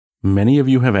Many of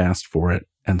you have asked for it,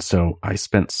 and so I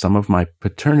spent some of my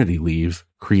paternity leave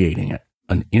creating it,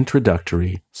 an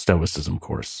introductory Stoicism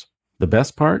course. The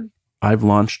best part? I've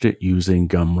launched it using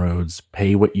Gumroad's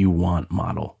pay what you want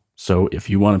model. So if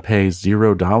you want to pay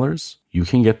 $0, you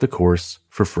can get the course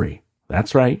for free.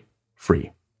 That's right,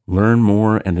 free. Learn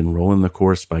more and enroll in the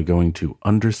course by going to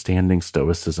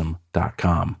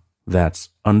understandingstoicism.com. That's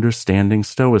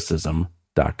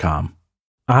understandingstoicism.com.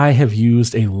 I have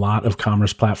used a lot of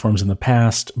commerce platforms in the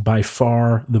past. By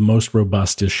far, the most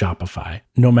robust is Shopify.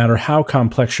 No matter how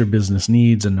complex your business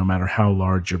needs and no matter how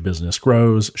large your business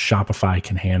grows, Shopify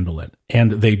can handle it.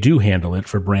 And they do handle it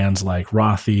for brands like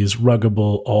Rothy's,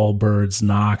 Ruggable, Allbirds,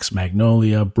 Knox,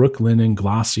 Magnolia, Brooklinen,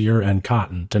 Glossier, and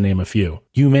Cotton, to name a few.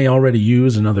 You may already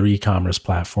use another e-commerce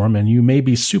platform and you may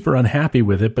be super unhappy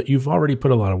with it, but you've already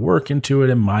put a lot of work into it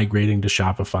and migrating to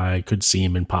Shopify could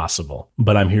seem impossible.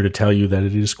 But I'm here to tell you that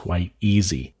it is quite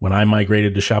easy. When I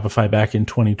migrated to Shopify back in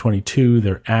 2022,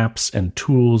 their apps and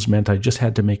tools meant I just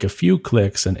had to make a few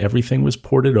clicks and everything was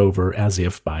ported over as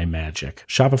if by magic.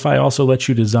 Shopify also lets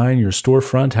you design your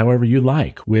storefront however you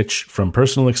like, which from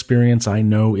personal experience I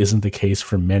know isn't the case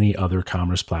for many other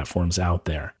commerce platforms out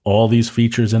there. All these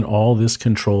features and all this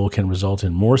control can result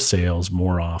in more sales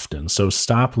more often. So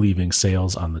stop leaving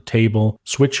sales on the table.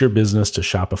 Switch your business to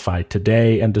Shopify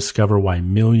today and discover why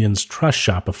millions trust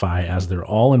Shopify as their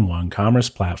all-in-one commerce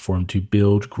platform to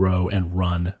build, grow, and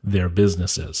run their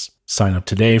businesses. Sign up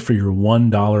today for your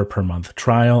 $1 per month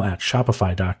trial at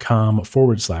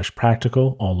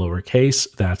shopify.com/practical, all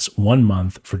lowercase. That's 1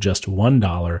 month for just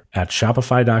 $1 at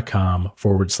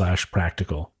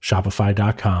shopify.com/practical.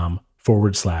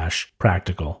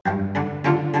 Shopify.com/practical.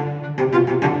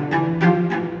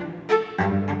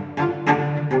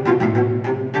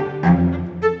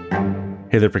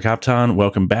 Hey there, Prakaptan.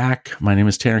 Welcome back. My name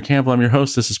is Tanner Campbell. I'm your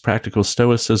host. This is Practical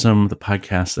Stoicism, the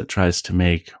podcast that tries to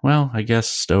make,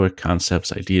 Stoic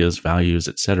concepts, ideas, values,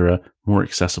 etc. more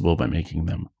accessible by making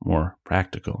them more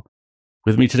practical.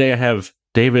 With me today, I have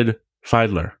David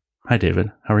Fideler. Hi,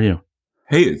 David. How are you?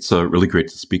 Hey, it's really great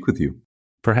to speak with you.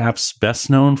 Perhaps best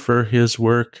known for his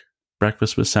work,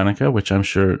 Breakfast with Seneca, which I'm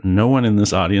sure no one in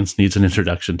this audience needs an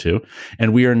introduction to.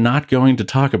 And we are not going to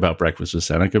talk about Breakfast with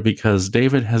Seneca because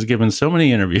David has given so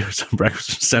many interviews on Breakfast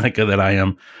with Seneca that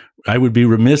I would be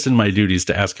remiss in my duties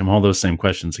to ask him all those same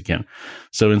questions again.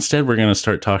 So instead, we're going to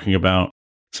start talking about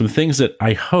some things that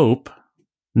I hope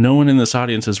no one in this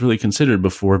audience has really considered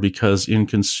before, because in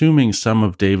consuming some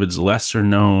of David's lesser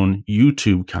known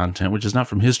YouTube content, which is not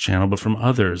from his channel, but from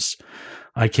others,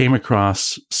 I came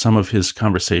across some of his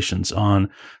conversations on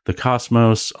the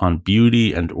cosmos, on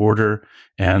beauty and order.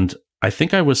 And I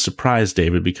think I was surprised,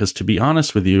 David, because to be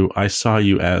honest with you, I saw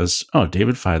you as,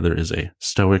 David Fideler is a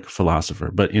Stoic philosopher.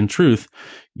 But in truth,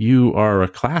 you are a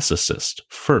classicist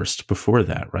first before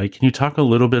that, right? Can you talk a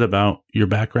little bit about your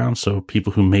background so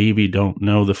people who maybe don't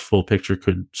know the full picture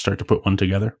could start to put one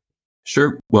together?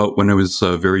 Sure. Well, when I was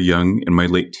very young, in my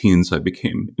late teens, I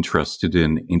became interested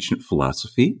in ancient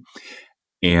philosophy.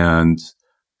 And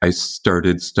I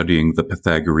started studying the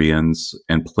Pythagoreans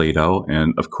and Plato.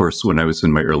 And of course, when I was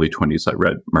in my early 20s, I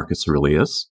read Marcus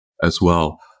Aurelius as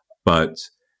well. But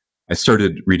I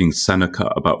started reading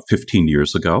Seneca about 15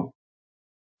 years ago.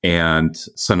 And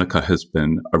Seneca has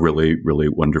been a really, really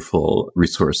wonderful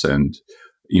resource and,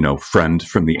 friend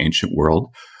from the ancient world.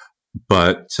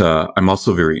 But I'm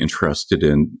also very interested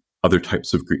in other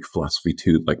types of Greek philosophy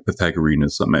too, like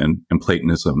Pythagoreanism and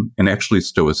Platonism. And actually,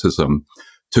 Stoicism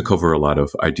took over a lot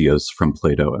of ideas from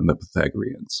Plato and the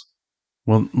Pythagoreans.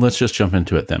 Well, let's just jump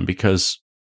into it then, because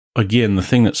again, the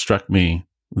thing that struck me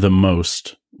the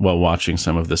most while watching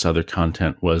some of this other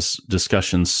content was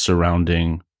discussions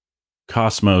surrounding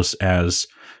cosmos as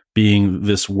being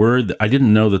this word. I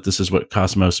didn't know that this is what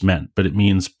cosmos meant, but it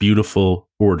means beautiful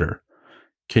order.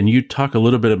 Can you talk a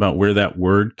little bit about where that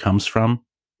word comes from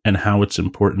and how it's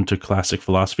important to classic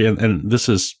philosophy? And this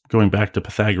is going back to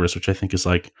Pythagoras, which I think is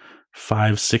like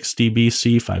 560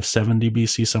 BC, 570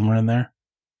 BC, somewhere in there.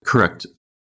 Correct.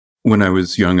 When I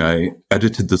was young, I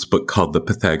edited this book called The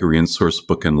Pythagorean Source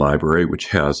Book and Library, which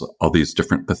has all these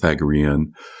different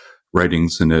Pythagorean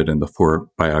writings in it and the 4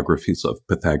 biographies of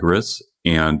Pythagoras.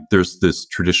 And there's this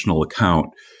traditional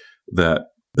account that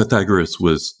Pythagoras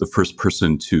was the first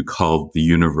person to call the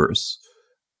universe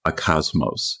a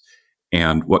cosmos.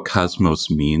 And what cosmos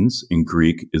means in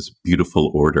Greek is beautiful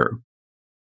order.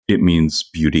 It means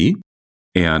beauty,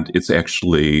 and it's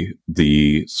actually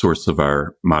the source of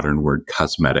our modern word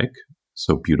cosmetic,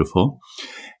 so beautiful.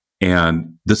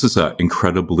 And this is an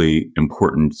incredibly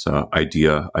important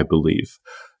idea, I believe,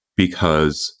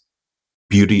 because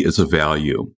beauty is a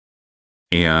value.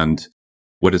 And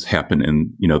what has happened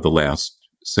in, the last,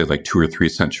 say, like 2 or 3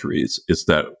 centuries is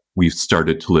that we've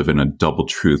started to live in a double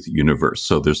truth universe.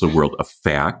 So there's a world of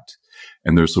fact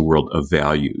and there's a world of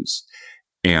values.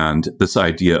 And this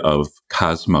idea of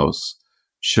cosmos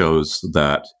shows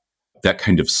that that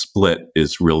kind of split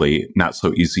is really not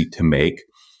so easy to make,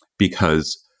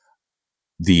 because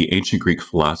the ancient Greek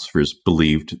philosophers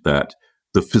believed that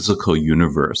the physical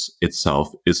universe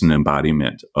itself is an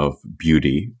embodiment of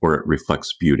beauty, or it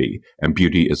reflects beauty, and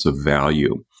beauty is a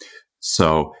value.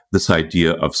 So this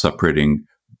idea of separating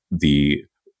the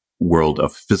world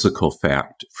of physical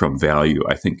fact from value,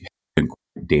 I think, has been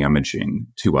quite damaging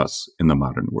to us in the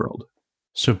modern world.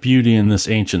 So beauty in this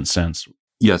ancient sense.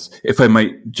 Yes, if I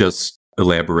might just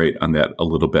elaborate on that a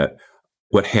little bit.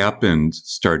 What happened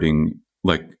starting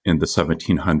like in the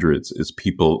 1700s is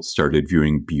people started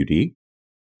viewing beauty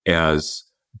as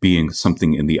being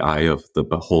something in the eye of the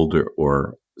beholder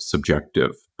or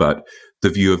subjective. But the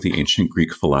view of the ancient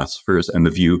Greek philosophers, and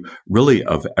the view really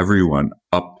of everyone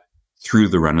up through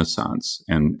the Renaissance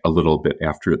and a little bit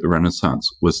after the Renaissance,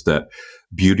 was that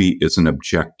beauty is an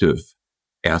objective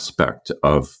aspect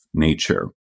of nature.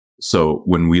 So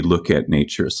when we look at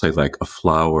nature, say like a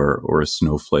flower or a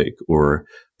snowflake or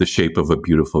the shape of a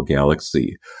beautiful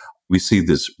galaxy, we see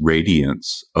this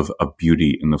radiance of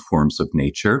beauty in the forms of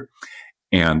nature.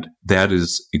 And that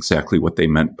is exactly what they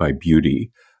meant by beauty.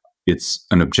 It's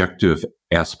an objective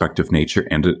aspect of nature,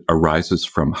 and it arises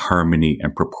from harmony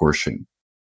and proportion.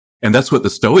 And that's what the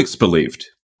Stoics believed.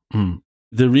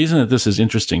 The reason that this is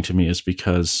interesting to me is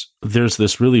because there's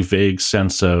this really vague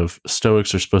sense of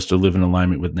Stoics are supposed to live in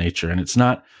alignment with nature. And it's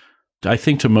not, I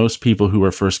think, to most people who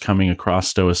are first coming across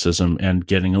Stoicism and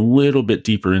getting a little bit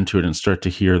deeper into it and start to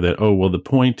hear that, oh, well, the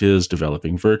point is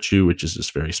developing virtue, which is this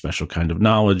very special kind of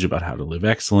knowledge about how to live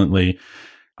excellently.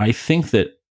 I think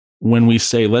that when we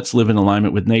say, let's live in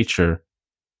alignment with nature,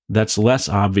 that's less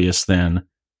obvious than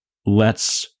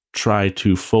let's try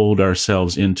to fold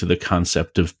ourselves into the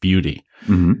concept of beauty.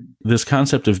 Mm-hmm. This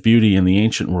concept of beauty in the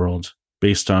ancient world,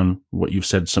 based on what you've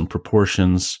said, some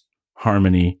proportions,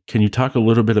 harmony. Can you talk a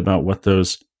little bit about what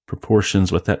those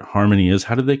proportions, what that harmony is?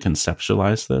 How did they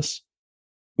conceptualize this?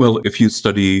 Well, if you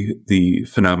study the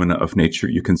phenomena of nature,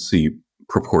 you can see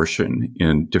proportion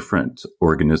in different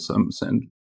organisms and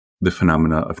the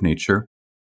phenomena of nature.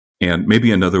 And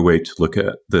maybe another way to look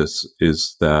at this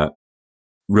is that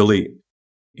really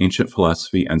ancient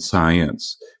philosophy and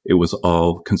science, it was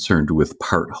all concerned with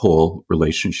part-whole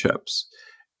relationships.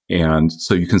 And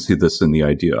so you can see this in the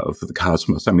idea of the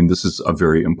cosmos. I mean, this is a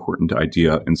very important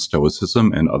idea in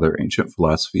Stoicism and other ancient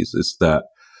philosophies, is that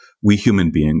we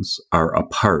human beings are a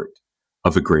part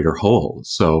of a greater whole.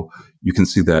 So you can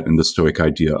see that in the Stoic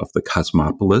idea of the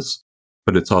cosmopolis,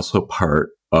 but it's also part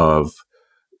of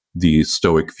the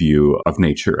Stoic view of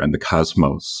nature and the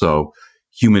cosmos. So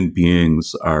human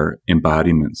beings are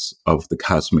embodiments of the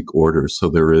cosmic order. So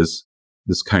there is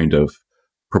this kind of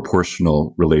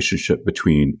proportional relationship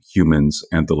between humans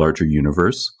and the larger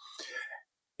universe.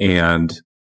 And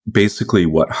basically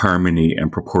what harmony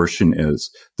and proportion is,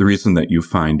 the reason that you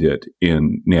find it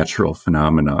in natural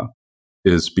phenomena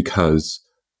is because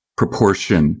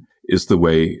proportion is the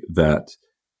way that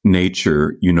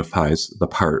nature unifies the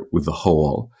part with the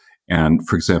whole. And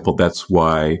for example, that's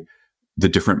why the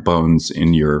different bones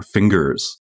in your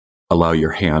fingers allow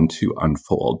your hand to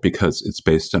unfold, because it's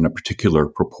based on a particular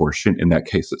proportion. In that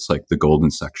case, it's like the golden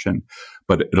section,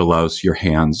 but it allows your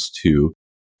hands to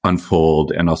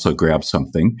unfold and also grab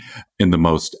something in the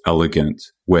most elegant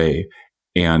way.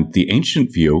 And the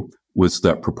ancient view was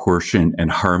that proportion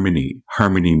and harmony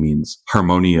means,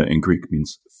 harmonia in Greek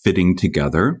means fitting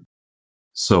together.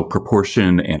 So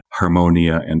proportion and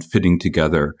harmonia and fitting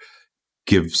together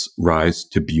gives rise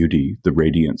to beauty, the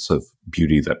radiance of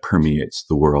beauty that permeates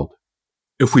the world,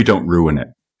 if we don't ruin it.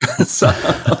 Just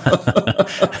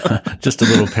a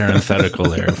little parenthetical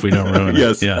there, if we don't ruin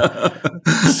yes. it. Yeah.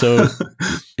 So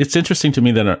it's interesting to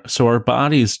me that our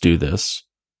bodies do this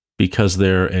because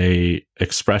they're a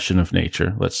expression of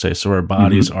nature, let's say. So our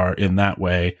bodies are in that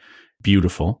way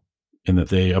beautiful, in that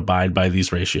they abide by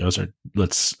these ratios. Or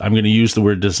I'm going to use the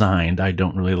word designed. I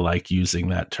don't really like using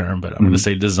that term, but I'm going to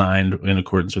say designed in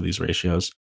accordance with these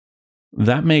ratios.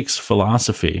 That makes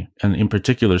philosophy, and in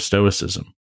particular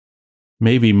Stoicism,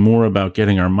 maybe more about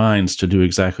getting our minds to do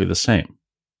exactly the same,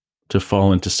 to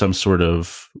fall into some sort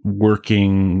of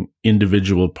working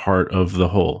individual part of the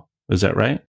whole. Is that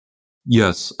right?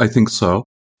 Yes, I think so.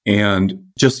 And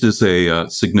just as a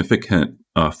significant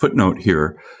footnote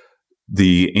here,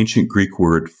 the ancient Greek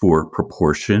word for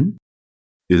proportion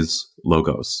is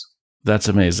logos. That's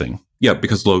amazing. Yeah,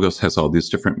 because logos has all these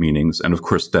different meanings. And of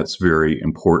course, that's very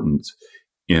important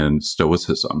in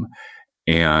Stoicism.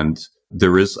 And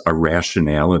there is a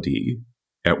rationality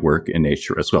at work in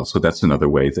nature as well. So that's another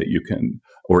way that you can,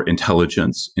 or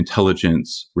intelligence,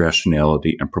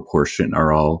 rationality, and proportion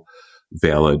are all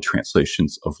valid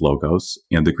translations of logos.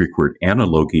 And the Greek word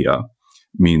analogia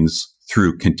means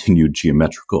through continued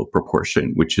geometrical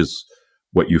proportion, which is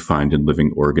what you find in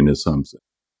living organisms.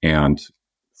 And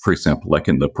for example, like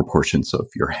in the proportions of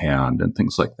your hand and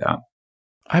things like that.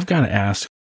 I've got to ask,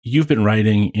 you've been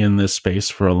writing in this space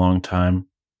for a long time.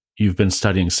 You've been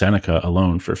studying Seneca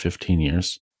alone for 15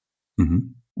 years. Mm-hmm.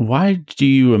 Why do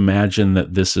you imagine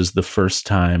that this is the first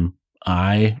time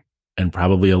I, and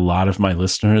probably a lot of my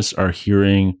listeners, are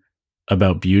hearing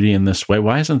about beauty in this way?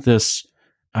 Why isn't this?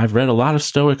 I've read a lot of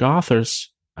Stoic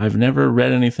authors. I've never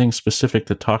read anything specific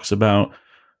that talks about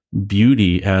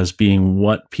beauty as being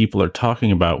what people are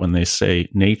talking about when they say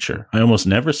nature. I almost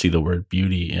never see the word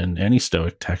beauty in any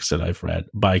Stoic text that I've read,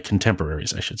 by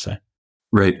contemporaries, I should say.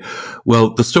 Right.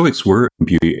 Well, the Stoics were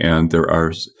beauty, and there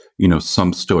are,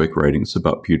 some Stoic writings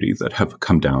about beauty that have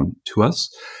come down to us.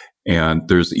 And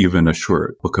there's even a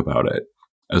short book about it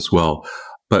as well.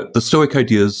 But the Stoic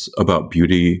ideas about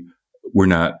beauty were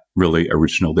not really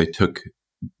original. They took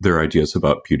their ideas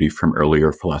about beauty from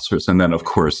earlier philosophers. And then, of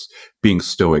course, being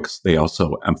Stoics, they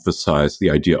also emphasize the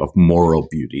idea of moral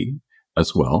beauty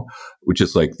as well, which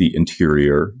is like the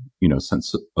interior,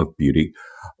 sense of beauty.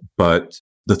 But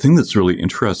the thing that's really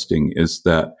interesting is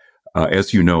that,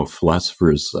 as you know,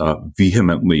 philosophers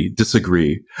vehemently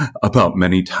disagree about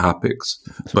many topics.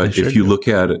 But if you look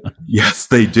at it, yes,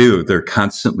 they do. They're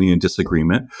constantly in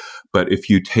disagreement. But if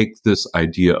you take this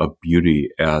idea of beauty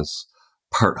as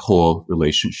part-whole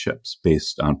relationships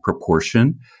based on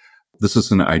proportion, this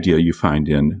is an idea you find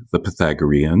in the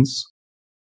Pythagoreans,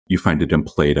 you find it in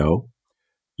Plato,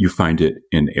 you find it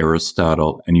in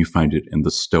Aristotle, and you find it in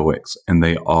the Stoics, and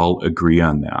they all agree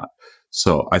on that.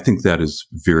 So I think that is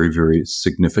very, very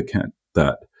significant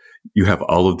that you have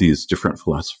all of these different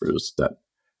philosophers that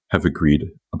have agreed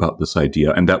about this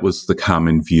idea. And that was the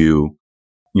common view,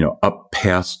 up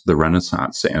past the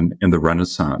Renaissance. And in the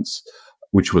Renaissance,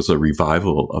 which was a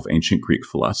revival of ancient Greek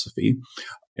philosophy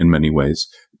in many ways,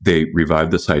 they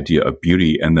revived this idea of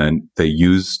beauty, and then they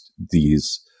used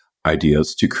these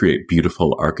ideas to create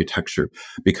beautiful architecture,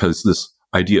 because this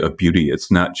idea of beauty, it's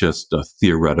not just a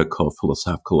theoretical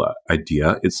philosophical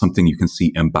idea. It's something you can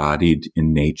see embodied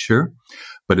in nature,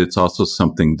 but it's also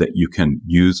something that you can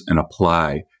use and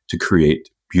apply to create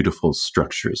beautiful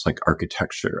structures like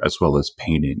architecture, as well as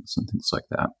paintings and things like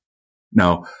that.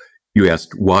 Now, you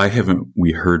asked, why haven't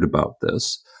we heard about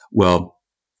this? Well,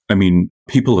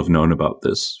 people have known about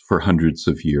this for hundreds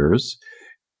of years,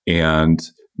 and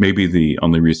maybe the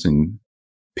only reason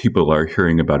people are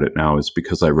hearing about it now is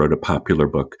because I wrote a popular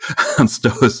book on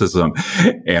Stoicism,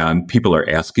 and people are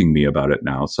asking me about it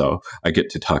now. So I get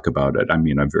to talk about it. I'm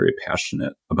very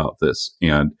passionate about this.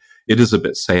 And it is a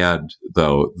bit sad,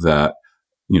 though, that,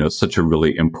 such a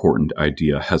really important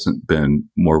idea hasn't been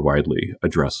more widely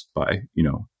addressed by,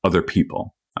 other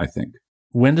people, I think.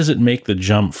 When does it make the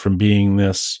jump from being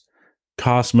this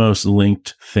cosmos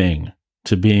linked thing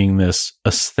to being this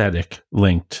aesthetic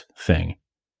linked thing?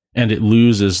 And it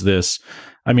loses this.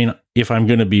 If I'm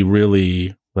going to be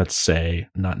really, let's say,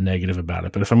 not negative about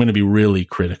it, but if I'm going to be really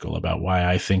critical about why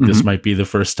I think this might be the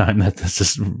first time that this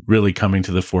is really coming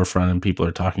to the forefront and people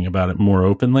are talking about it more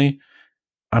openly,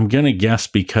 I'm going to guess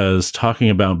because talking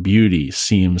about beauty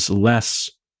seems less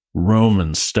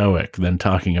Roman Stoic than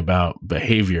talking about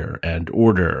behavior and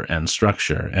order and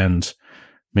structure. And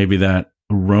maybe that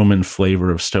Roman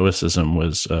flavor of Stoicism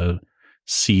was a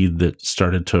seed that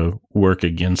started to work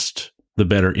against the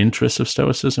better interests of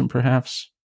Stoicism,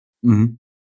 perhaps? Mm-hmm.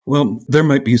 Well, there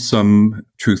might be some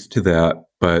truth to that.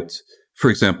 But for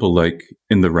example, like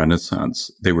in the Renaissance,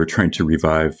 they were trying to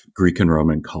revive Greek and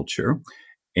Roman culture.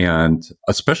 And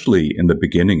especially in the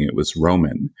beginning, it was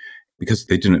Roman, because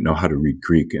they didn't know how to read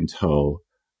Greek until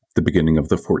the beginning of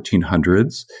the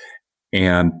 1400s.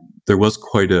 And there was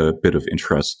quite a bit of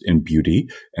interest in beauty,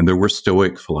 and there were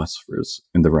Stoic philosophers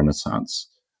in the Renaissance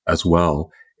as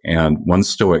well. And one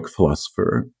Stoic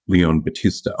philosopher, Leon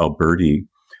Battista Alberti,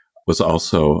 was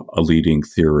also a leading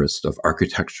theorist of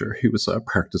architecture. He was a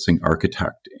practicing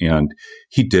architect, and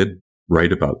he did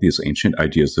write about these ancient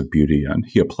ideas of beauty, and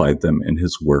he applied them in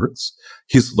his works.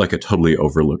 He's like a totally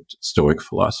overlooked Stoic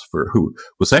philosopher who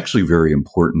was actually very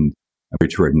important. I'm going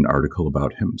to write an article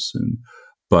about him soon.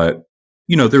 But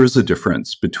there is a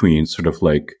difference between sort of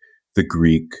like the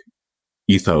Greek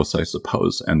ethos, I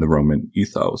suppose, and the Roman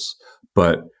ethos.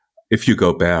 But if you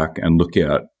go back and look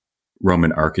at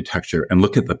Roman architecture and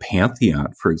look at the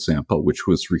Pantheon, for example, which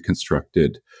was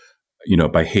reconstructed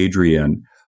by Hadrian,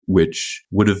 which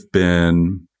would have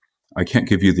been, I can't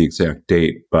give you the exact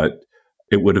date, but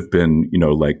it would have been,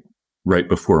 like right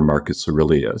before Marcus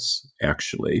Aurelius,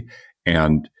 actually.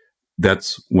 And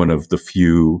that's one of the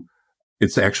few,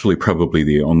 it's actually probably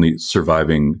the only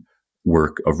surviving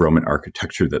work of Roman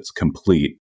architecture that's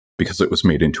complete because it was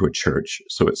made into a church,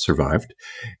 so it survived.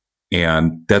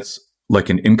 And that's like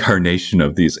an incarnation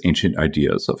of these ancient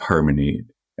ideas of harmony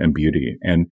and beauty.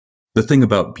 And the thing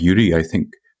about beauty, I think,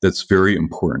 that's very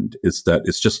important is that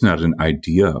it's just not an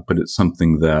idea, but it's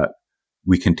something that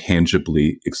we can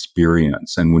tangibly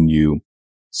experience. And when you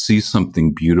see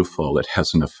something beautiful, it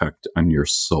has an effect on your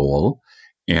soul.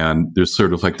 And there's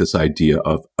sort of like this idea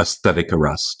of aesthetic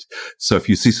arrest. So if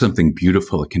you see something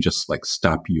beautiful, it can just like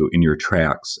stop you in your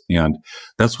tracks. And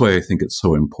that's why I think it's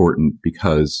so important,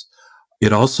 because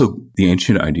it also, the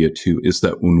ancient idea too, is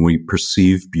that when we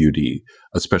perceive beauty,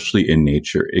 especially in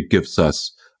nature, it gives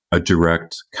us a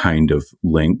direct kind of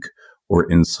link or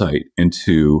insight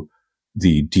into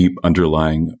the deep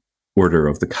underlying order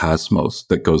of the cosmos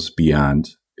that goes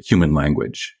beyond human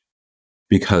language.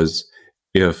 Because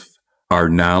if our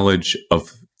knowledge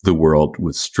of the world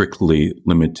was strictly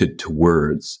limited to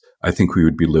words, I think we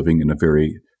would be living in a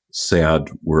very sad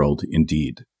world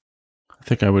indeed. I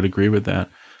think I would agree with that.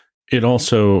 It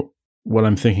also, what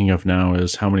I'm thinking of now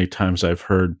is how many times I've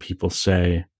heard people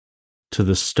say to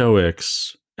the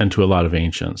Stoics and to a lot of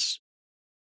ancients,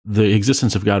 the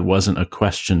existence of God wasn't a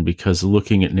question because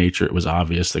looking at nature, it was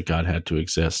obvious that God had to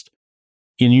exist.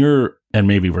 In your, and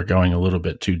maybe we're going a little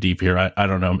bit too deep here. I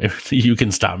don't know if you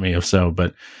can stop me if so,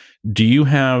 but do you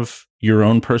have your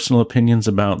own personal opinions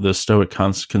about the Stoic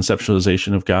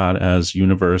conceptualization of God as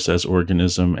universe, as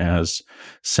organism, as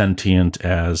sentient,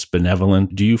 as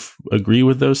benevolent? Do you agree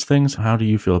with those things? How do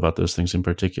you feel about those things in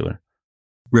particular?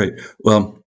 Right.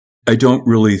 Well, I don't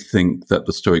really think that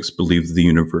the Stoics believed the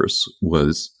universe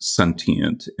was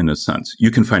sentient in a sense.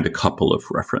 You can find a couple of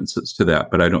references to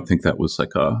that, but I don't think that was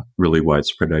like a really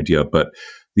widespread idea. But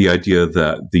the idea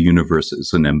that the universe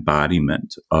is an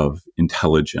embodiment of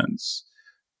intelligence,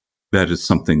 that is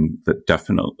something that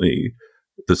definitely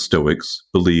the Stoics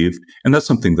believed. And that's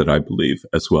something that I believe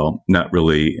as well, not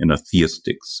really in a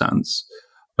theistic sense,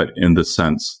 but in the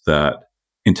sense that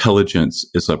intelligence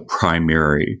is a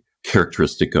primary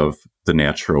characteristic of the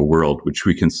natural world, which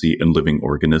we can see in living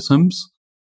organisms,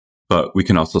 but we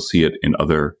can also see it in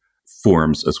other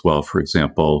forms as well. For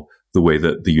example, the way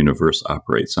that the universe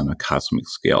operates on a cosmic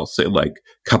scale, say like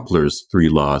Kepler's 3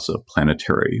 laws of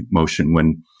planetary motion.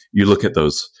 When you look at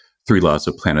those 3 laws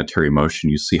of planetary motion,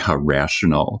 you see how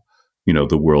rational,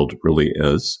 the world really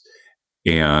is.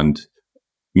 And,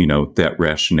 that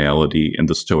rationality in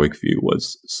the Stoic view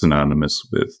was synonymous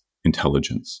with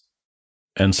intelligence.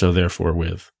 And so therefore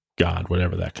with God,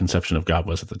 whatever that conception of God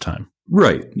was at the time.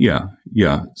 Right. Yeah.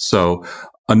 Yeah. So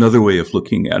another way of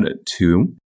looking at it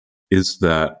too is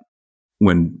that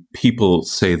when people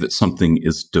say that something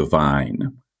is divine,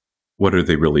 what are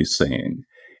they really saying?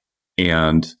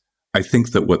 And I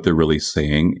think that what they're really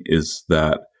saying is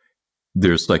that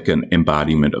there's like an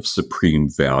embodiment of supreme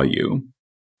value,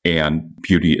 and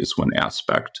beauty is one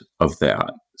aspect of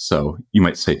that. So you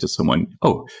might say to someone,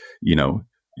 oh,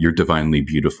 you're divinely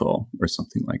beautiful or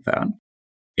something like that.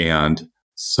 And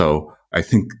so I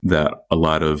think that a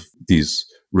lot of these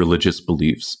religious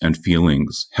beliefs and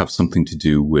feelings have something to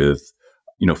do with,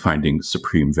 finding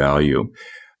supreme value.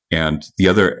 And the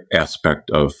other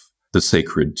aspect of the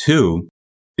sacred too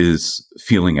is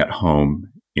feeling at home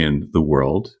in the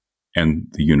world and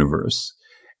the universe.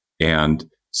 And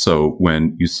so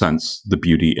when you sense the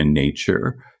beauty in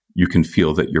nature, you can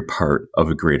feel that you're part of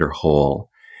a greater whole.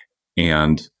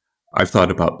 And I've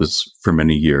thought about this for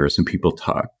many years, and people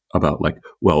talk about like,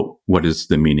 well, what is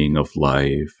the meaning of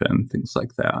life and things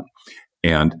like that.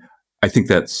 And I think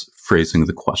that's phrasing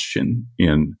the question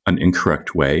in an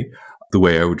incorrect way. The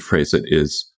way I would phrase it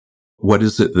is, what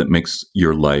is it that makes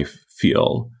your life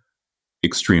feel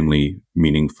extremely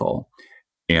meaningful?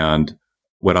 And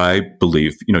what I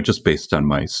believe, just based on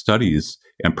my studies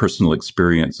and personal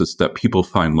experience, is that people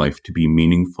find life to be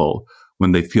meaningful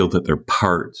when they feel that they're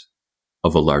part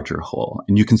of a larger whole.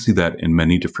 And you can see that in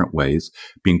many different ways,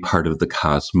 being part of the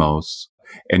cosmos.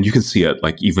 And you can see it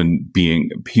like even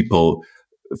being, people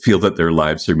feel that their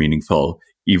lives are meaningful,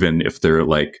 even if they're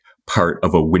like part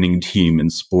of a winning team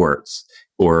in sports.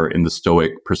 Or in the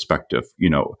Stoic perspective,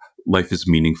 life is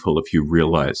meaningful if you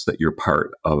realize that you're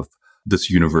part of this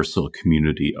universal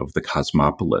community of the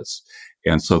cosmopolis.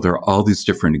 And so there are all these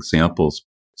different examples.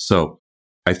 So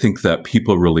I think that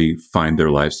people really find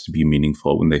their lives to be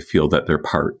meaningful when they feel that they're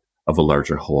part of a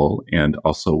larger whole, and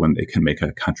also when they can make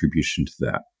a contribution to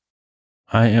that.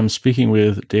 I am speaking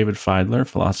with David Fideler,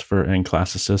 philosopher and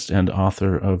classicist and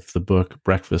author of the book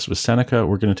Breakfast with Seneca.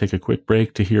 We're going to take a quick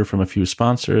break to hear from a few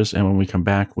sponsors, and when we come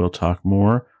back, we'll talk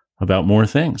more about more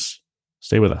things.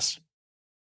 Stay with us.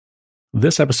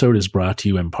 This episode is brought to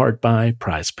you in part by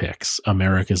Prize Picks,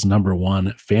 America's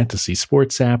 #1 fantasy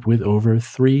sports app with over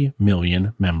 3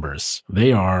 million members.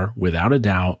 They are, without a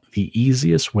doubt, the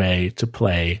easiest way to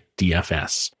play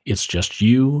DFS. It's just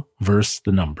you versus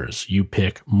the numbers. You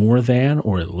pick more than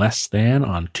or less than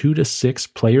on 2 to 6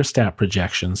 player stat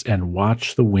projections and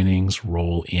watch the winnings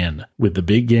roll in. With the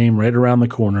big game right around the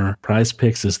corner, Prize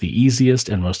Picks is the easiest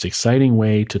and most exciting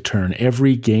way to turn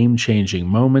every game-changing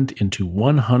moment into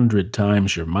 100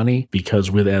 times your money,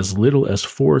 because with as little as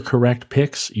 4 correct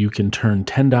picks, you can turn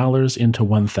 $10 into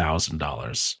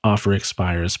 $1,000. Offer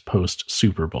expires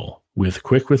post-Super Bowl. With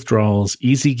quick withdrawals,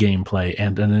 easy gameplay,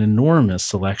 and an enormous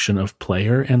selection of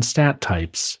player and stat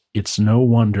types, it's no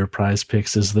wonder Prize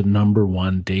Picks is the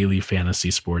 #1 daily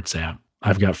fantasy sports app.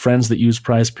 I've got friends that use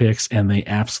Prize Picks, and they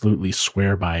absolutely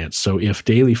swear by it. So if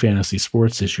daily fantasy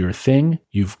sports is your thing,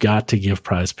 you've got to give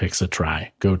Prize Picks a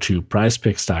try. Go to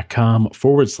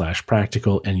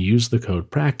prizepicks.com/practical and use the code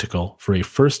PRACTICAL for a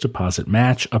first deposit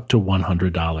match up to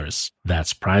 $100.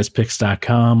 That's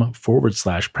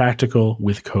prizepicks.com/practical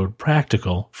with code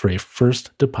PRACTICAL for a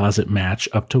first deposit match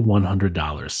up to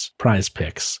 $100. Prize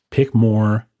Picks. Pick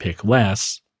more, pick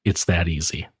less. It's that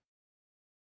easy.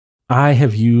 I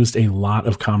have used a lot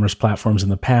of commerce platforms in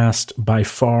the past. By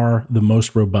far, the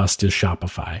most robust is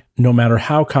Shopify. No matter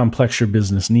how complex your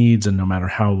business needs and no matter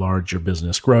how large your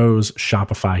business grows,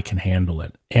 Shopify can handle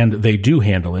it. And they do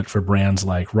handle it for brands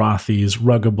like Rothy's,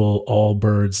 Ruggable,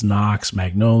 Allbirds, Knox,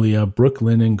 Magnolia,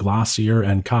 Brooklinen, Glossier,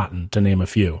 and Cotton, to name a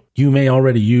few. You may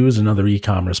already use another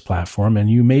e-commerce platform and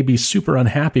you may be super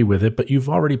unhappy with it, but you've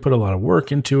already put a lot of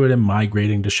work into it and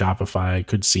migrating to Shopify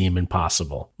could seem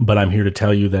impossible. But I'm here to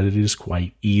tell you that it is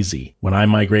quite easy. When I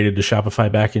migrated to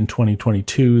Shopify back in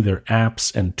 2022, their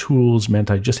apps and tools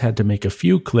meant I just had to make a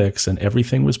few clicks and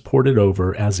everything was ported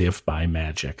over as if by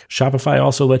magic. Shopify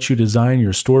also lets you design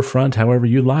your storefront however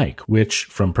you like, which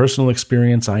from personal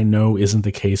experience I know isn't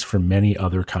the case for many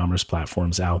other commerce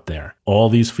platforms out there. All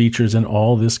these features and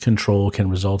all this control can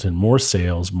result in more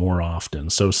sales more often.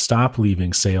 So stop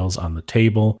leaving sales on the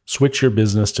table. Switch your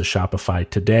business to Shopify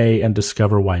today and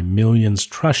discover why millions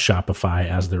trust Shopify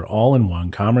as their all-in-one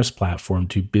commerce platform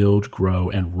to build, grow,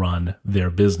 and run their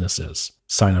businesses.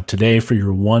 Sign up today for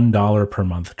your $1 per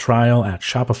month trial at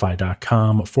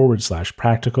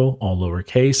shopify.com/practical, all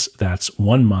lowercase. That's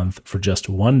 1 month for just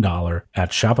 $1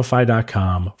 at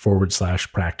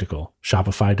shopify.com/practical.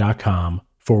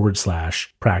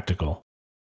 Shopify.com/practical.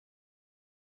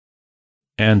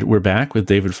 And we're back with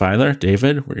David Fideler.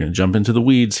 David, we're going to jump into the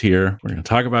weeds here. We're going to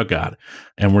talk about God,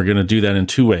 and we're going to do that in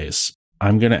 2 ways.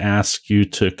 I'm going to ask you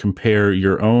to compare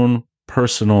your own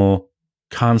personal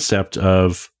concept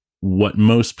of what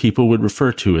most people would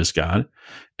refer to as God,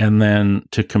 and then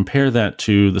to compare that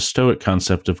to the Stoic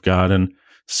concept of God and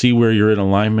see where you're in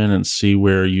alignment and see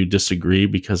where you disagree,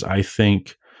 because I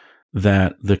think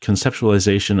that the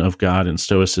conceptualization of God in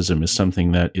Stoicism is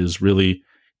something that is really,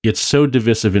 it's so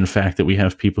divisive, in fact, that we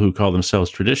have people who call themselves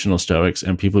traditional Stoics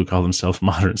and people who call themselves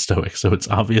modern Stoics. So it's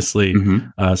obviously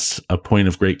a point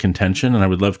of great contention, and I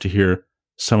would love to hear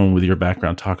someone with your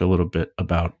background talk a little bit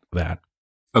about that.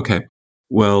 Okay.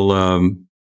 Well,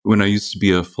 when I used to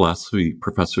be a philosophy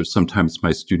professor, sometimes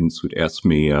my students would ask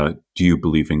me, do you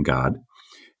believe in God?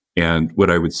 And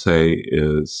what I would say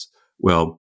is,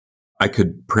 well, I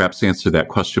could perhaps answer that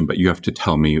question, but you have to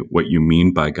tell me what you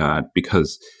mean by God,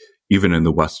 because even in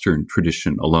the Western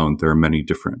tradition alone, there are many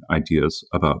different ideas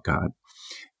about God.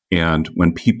 And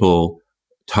when people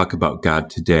talk about God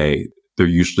today, they're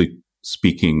usually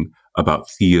speaking about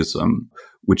theism,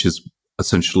 which is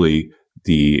essentially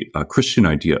the Christian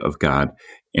idea of God.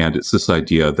 And it's this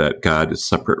idea that God is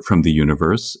separate from the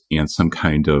universe and some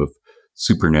kind of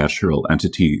supernatural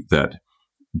entity that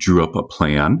drew up a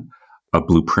plan, a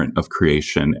blueprint of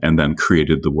creation, and then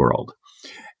created the world.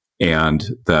 And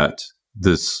that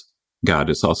this God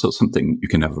is also something you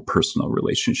can have a personal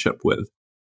relationship with.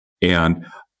 And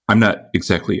I'm not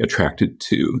exactly attracted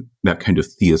to that kind of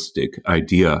theistic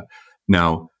idea.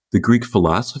 Now, the Greek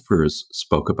philosophers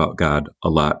spoke about God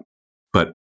a lot,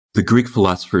 but the Greek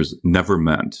philosophers never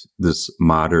meant this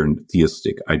modern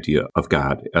theistic idea of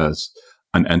God as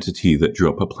an entity that drew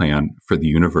up a plan for the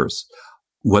universe.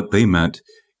 What they meant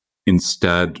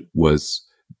instead was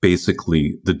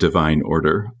basically the divine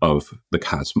order of the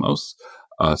cosmos.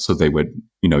 So they would,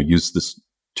 use this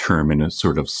term in a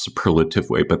sort of superlative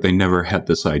way, but they never had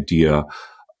this idea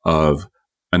of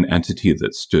an entity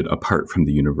that stood apart from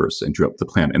the universe and drew up the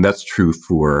plan. And that's true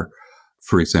for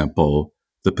example,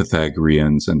 the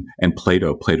Pythagoreans and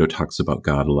Plato. Plato talks about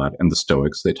God a lot, and the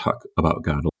Stoics, they talk about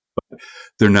God a lot.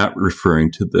 They're not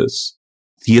referring to this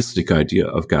theistic idea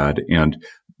of God, and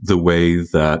the way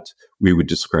that we would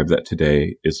describe that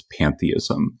today is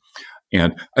pantheism.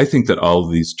 And I think that all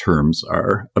of these terms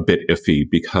are a bit iffy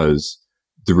because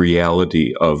the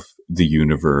reality of the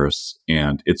universe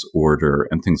and its order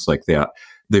and things like that,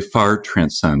 they far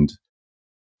transcend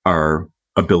our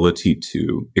ability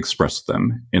to express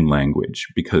them in language.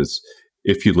 Because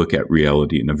if you look at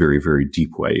reality in a very, very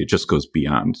deep way, it just goes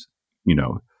beyond,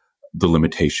 the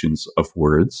limitations of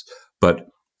words. But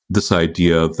this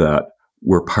idea that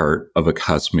we're part of a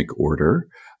cosmic order,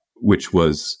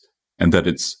 and that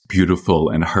it's beautiful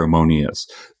and harmonious,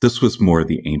 this was more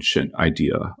the ancient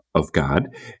idea of God.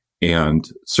 And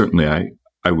certainly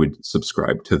I would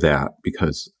subscribe to that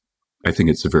because I think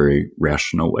it's a very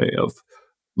rational way of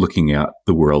looking at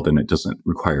the world, and it doesn't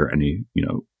require any,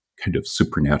 kind of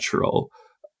supernatural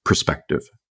perspective.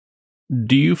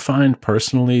 Do you find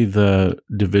personally the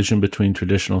division between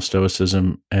traditional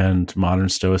Stoicism and modern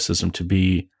Stoicism to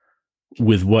be,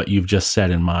 with what you've just said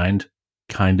in mind,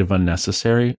 kind of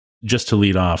unnecessary? Just to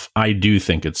lead off, I do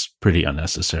think it's pretty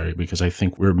unnecessary because I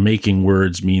think we're making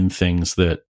words mean things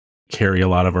that carry a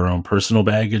lot of our own personal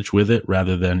baggage with it,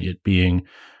 rather than it being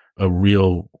a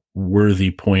real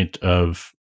worthy point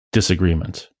of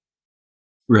disagreement.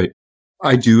 Right.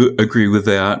 I do agree with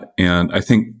that. And I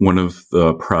think one of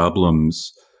the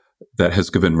problems that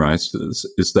has given rise to this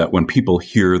is that when people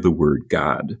hear the word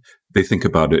God, they think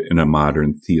about it in a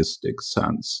modern theistic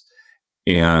sense.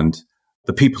 And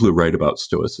the people who write about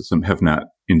Stoicism have not,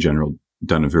 in general,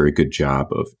 done a very good job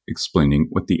of explaining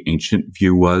what the ancient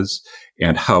view was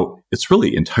and how it's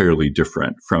really entirely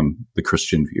different from the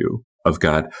Christian view of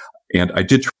God. And I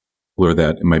did explore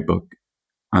that in my book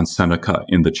on Seneca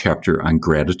in the chapter on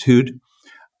gratitude,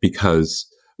 because,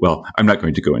 well, I'm not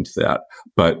going to go into that,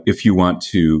 but if you want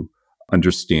to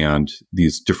understand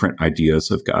these different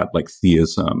ideas of God, like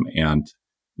theism and,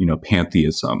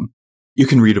 pantheism, you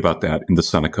can read about that in the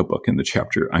Seneca book in the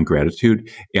chapter on gratitude.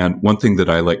 And one thing that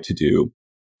I like to do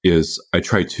is I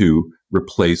try to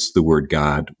replace the word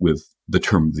God with the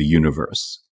term the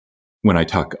universe when I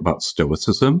talk about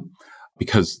Stoicism,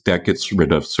 because that gets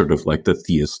rid of sort of like the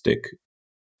theistic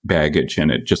baggage, and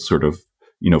it just sort of,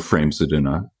 frames it in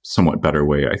a somewhat better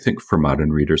way, I think, for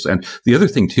modern readers. And the other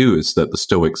thing too is that the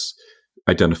Stoics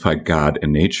identified God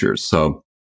and nature. So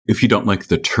if you don't like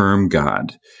the term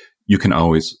God, you can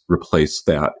always replace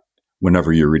that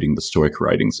whenever you're reading the Stoic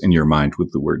writings in your mind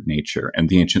with the word nature. And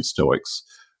the ancient Stoics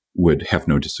would have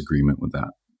no disagreement with that.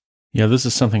 Yeah, this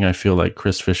is something I feel like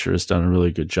Chris Fisher has done a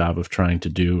really good job of trying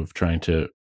to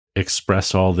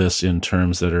express all this in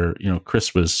terms that are,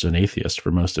 Chris was an atheist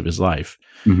for most of his life,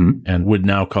 and would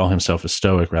now call himself a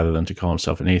Stoic rather than to call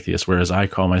himself an atheist, whereas I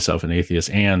call myself an atheist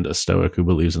and a Stoic who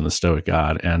believes in the Stoic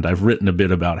God. And I've written a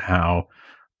bit about how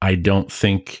I don't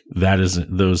think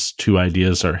those two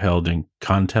ideas are held in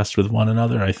contest with one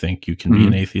another. I think you can be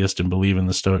an atheist and believe in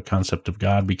the Stoic concept of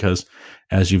God because,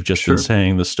 as you've just been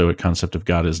saying, the Stoic concept of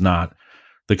God is not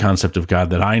the concept of God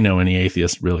that I know any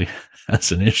atheist really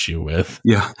has an issue with.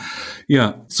 Yeah.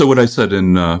 Yeah. So what I said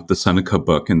in the Seneca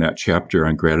book in that chapter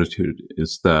on gratitude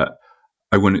is that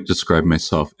I wouldn't describe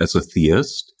myself as a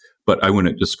theist, but I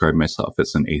wouldn't describe myself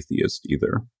as an atheist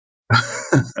either.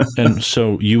 And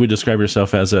so you would describe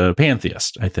yourself as a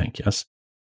pantheist, I think, yes?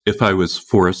 If I was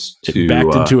forced to...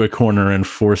 Backed into a corner and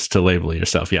forced to label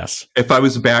yourself, yes. If I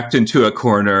was backed into a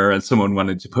corner and someone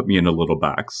wanted to put me in a little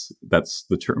box, that's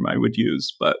the term I would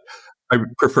use, but I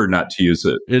prefer not to use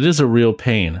it. It is a real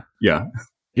pain. Yeah.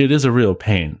 It is a real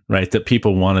pain, right? That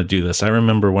people want to do this. I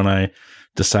remember when I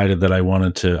decided that I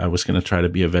was going to try to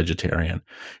be a vegetarian,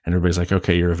 and everybody's like,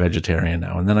 okay, you're a vegetarian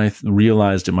now. And then I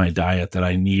realized in my diet that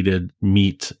I needed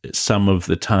meat some of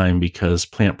the time because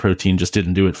plant protein just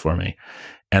didn't do it for me.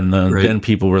 And then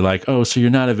people were like, oh, so you're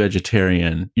not a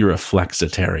vegetarian, you're a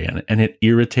flexitarian. And it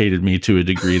irritated me to a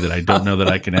degree that I don't know that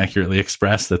I can accurately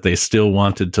express, that they still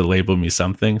wanted to label me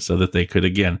something so that they could,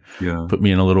 again, put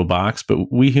me in a little box.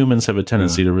 But we humans have a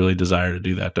tendency to really desire to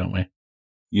do that, don't we?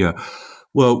 Yeah.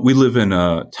 Well, we live in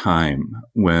a time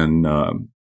when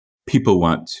people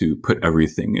want to put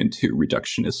everything into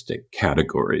reductionistic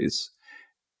categories.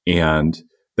 And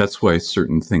that's why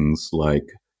certain things like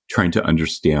trying to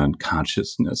understand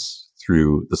consciousness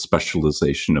through the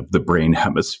specialization of the brain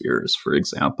hemispheres, for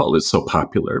example, is so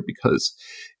popular, because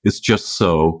it's just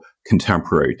so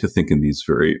contemporary to think in these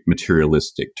very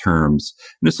materialistic terms.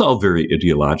 And it's all very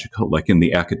ideological. Like in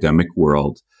the academic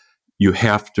world, you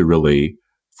have to really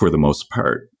for the most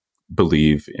part,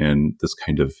 believe in this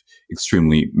kind of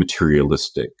extremely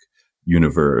materialistic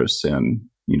universe and,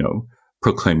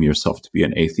 proclaim yourself to be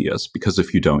an atheist, because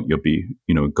if you don't, you'll be,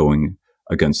 going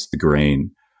against the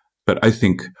grain. But I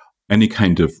think any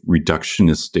kind of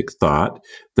reductionistic thought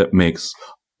that makes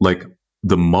like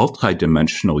the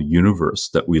multidimensional universe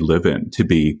that we live in to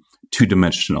be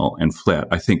two-dimensional and flat,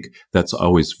 I think that's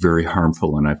always very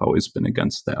harmful, and I've always been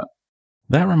against that.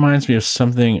 That reminds me of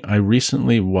something I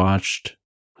recently watched.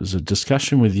 It was a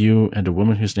discussion with you and a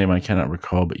woman whose name I cannot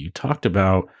recall, but you talked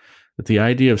about that the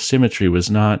idea of symmetry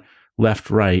was not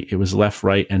left-right, it was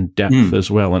left-right and depth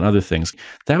as well, and other things.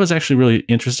 That was actually really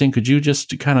interesting. Could you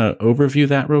just kind of overview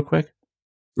that real quick?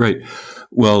 Right.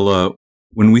 Well,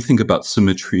 when we think about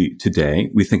symmetry today,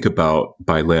 we think about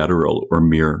bilateral or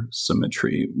mirror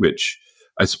symmetry, which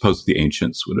I suppose the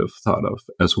ancients would have thought of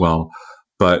as well.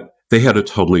 But they had a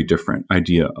totally different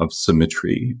idea of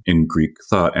symmetry in Greek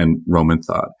thought and Roman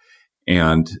thought.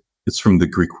 And it's from the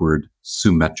Greek word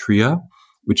symmetria,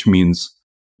 which means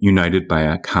united by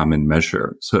a common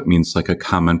measure. So it means like a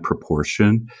common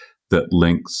proportion that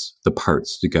links the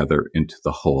parts together into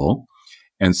the whole.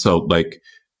 And so, like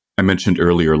I mentioned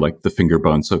earlier, like the finger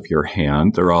bones of your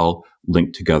hand, they're all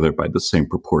linked together by the same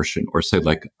proportion, or say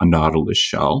like a nautilus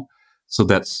shell. So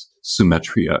that's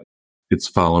symmetria. It's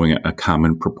following a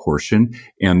common proportion.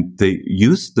 And they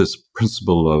use this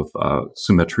principle of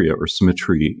symmetria or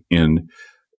symmetry in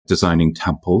designing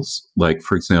temples. Like,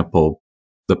 for example,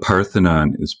 the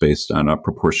Parthenon is based on a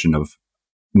proportion of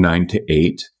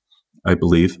 9:8, I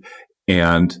believe.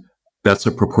 And that's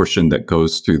a proportion that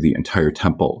goes through the entire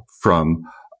temple, from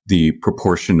the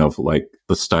proportion of like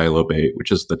the stylobate,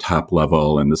 which is the top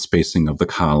level, and the spacing of the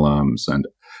columns and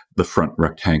the front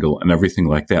rectangle and everything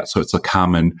like that. So it's a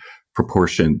common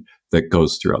proportion that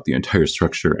goes throughout the entire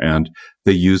structure. And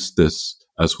they use this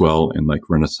as well in like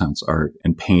Renaissance art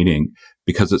and painting,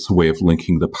 because it's a way of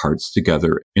linking the parts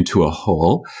together into a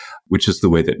whole, which is the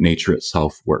way that nature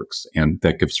itself works. And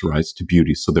that gives rise to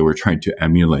beauty. So they were trying to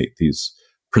emulate these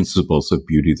principles of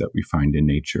beauty that we find in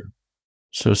nature.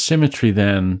 So symmetry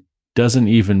then doesn't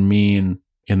even mean,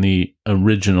 in the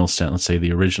original sense, let's say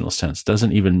the original sense,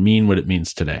 doesn't even mean what it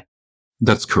means today.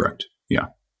 That's correct. Yeah.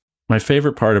 My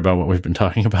favorite part about what we've been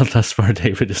talking about thus far,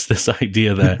 David, is this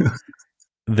idea that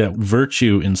that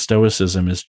virtue in Stoicism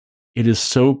is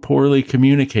so poorly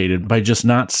communicated by just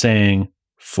not saying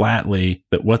flatly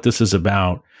that what this is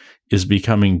about is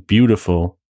becoming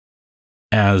beautiful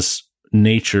as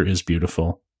nature is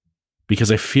beautiful.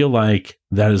 Because I feel like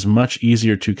that is much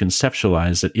easier to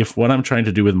conceptualize, that if what I'm trying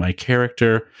to do with my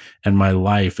character and my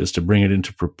life is to bring it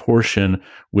into proportion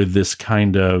with this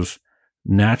kind of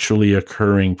naturally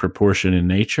occurring proportion in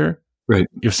nature, right.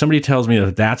 If somebody tells me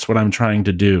that that's what I'm trying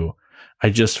to do, I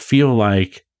just feel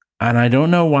like, and I don't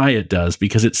know why it does,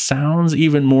 because it sounds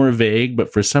even more vague,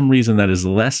 but for some reason that is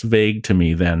less vague to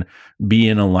me than be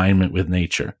in alignment with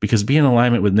nature. Because be in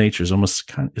alignment with nature is almost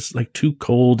kind of, it's like too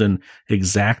cold and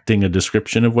exacting a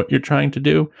description of what you're trying to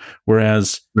do.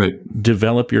 Whereas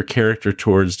develop your character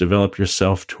towards, develop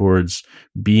yourself towards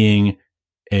being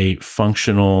a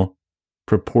functional,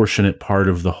 proportionate part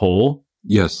of the whole.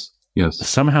 Yes.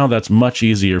 Somehow that's much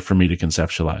easier for me to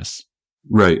conceptualize.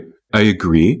 Right. I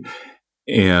agree.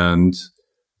 And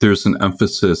there's an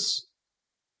emphasis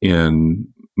in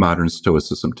modern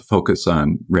Stoicism to focus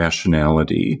on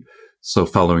rationality. So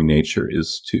following nature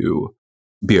is to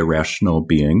be a rational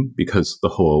being, because the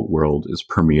whole world is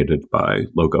permeated by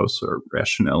logos or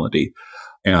rationality.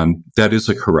 And that is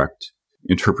a correct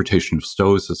interpretation of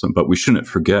Stoicism. But we shouldn't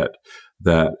forget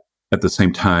that at the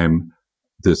same time,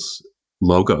 this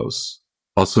logos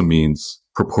also means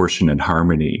proportion and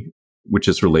harmony, which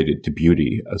is related to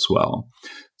beauty as well.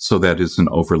 So that is an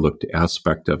overlooked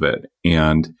aspect of it.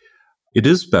 And it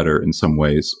is better in some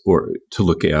ways, or to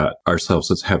look at ourselves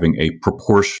as having a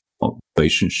proportional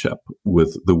relationship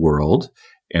with the world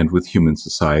and with human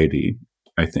society,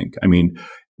 I think. I mean,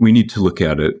 we need to look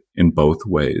at it in both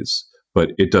ways,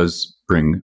 but it does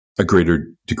bring a greater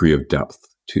degree of depth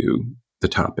to the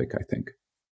topic, I think.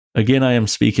 Again, I am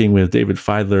speaking with David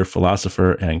Fideler,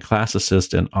 philosopher and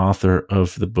classicist and author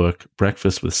of the book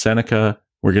Breakfast with Seneca.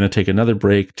 We're going to take another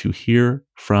break to hear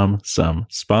from some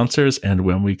sponsors. And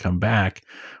when we come back,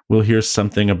 we'll hear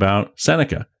something about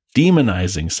Seneca,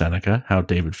 demonizing Seneca, how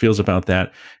David feels about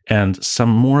that, and some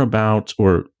more about,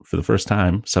 or for the first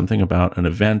time, something about an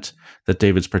event that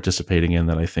David's participating in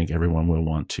that I think everyone will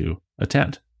want to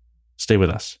attend. Stay with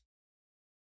us.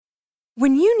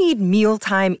 When you need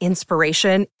mealtime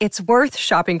inspiration, it's worth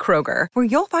shopping Kroger, where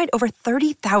you'll find over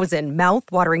 30,000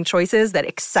 mouth-watering choices that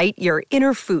excite your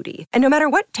inner foodie. And no matter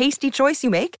what tasty choice you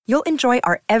make, you'll enjoy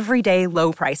our everyday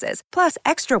low prices, plus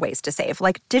extra ways to save,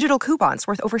 like digital coupons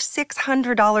worth over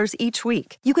 $600 each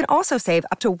week. You can also save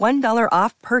up to $1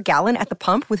 off per gallon at the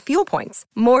pump with fuel points.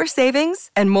 More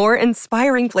savings and more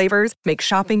inspiring flavors make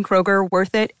shopping Kroger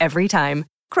worth it every time.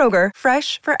 Kroger,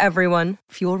 fresh for everyone.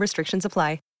 Fuel restrictions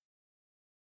apply.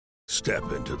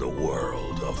 Step into the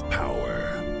world of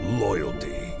power,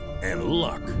 loyalty, and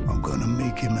luck. I'm gonna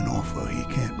make him an offer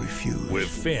he can't refuse. With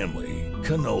family,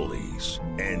 cannolis,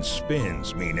 and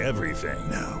spins mean everything.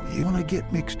 Now, you wanna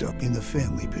get mixed up in the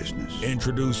family business.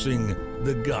 Introducing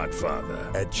The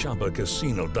Godfather at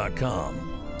ChumbaCasino.com.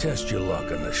 Test your luck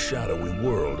in the shadowy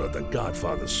world of The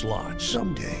Godfather slot.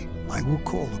 Someday, I will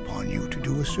call upon you to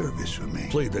do a service for me.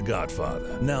 Play The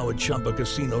Godfather, now at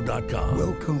ChumbaCasino.com.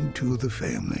 Welcome to the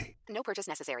family. No purchase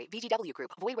necessary. VGW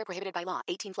Group. Void where prohibited by law.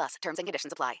 18 plus. Terms and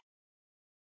conditions apply.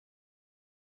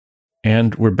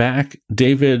 And we're back.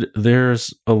 David,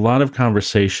 there's a lot of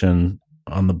conversation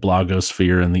on the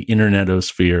blogosphere and the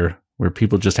internetosphere where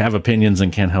people just have opinions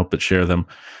and can't help but share them.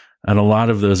 And a lot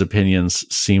of those opinions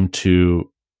seem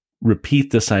to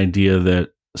repeat this idea that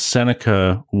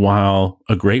Seneca, while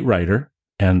a great writer,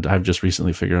 and I've just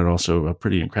recently figured out also a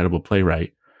pretty incredible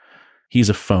playwright, he's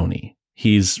a phony.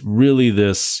 He's really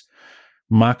this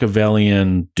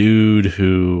Machiavellian dude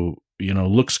who,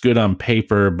 looks good on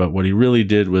paper, but what he really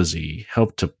did was he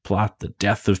helped to plot the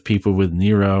death of people with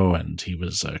Nero, and he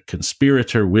was a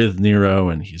conspirator with Nero,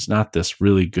 and he's not this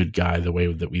really good guy the way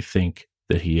that we think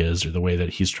that he is, or the way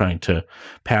that he's trying to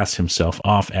pass himself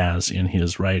off as in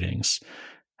his writings.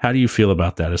 How do you feel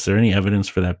about that? Is there any evidence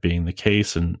for that being the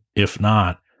case? And if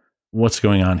not, what's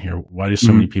going on here? Why do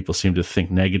so many people seem to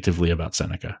think negatively about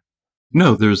Seneca?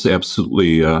 No, there's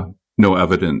absolutely no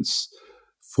evidence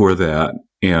for that.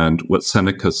 And what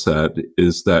Seneca said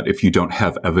is that if you don't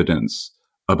have evidence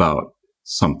about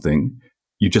something,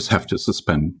 you just have to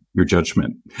suspend your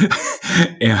judgment.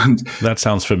 And that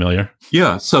sounds familiar.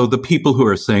 Yeah. So the people who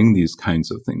are saying these kinds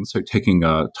of things are taking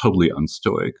a totally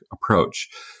unstoic approach.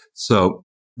 So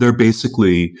there are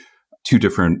basically two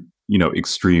different,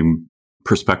 extreme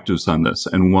perspectives on this.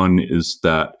 And one is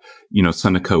that,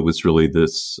 Seneca was really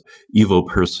this evil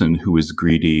person who was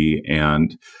greedy.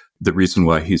 And the reason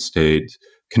why he stayed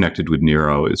connected with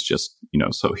Nero is just,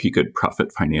 so he could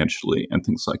profit financially and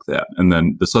things like that. And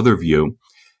then this other view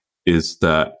is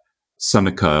that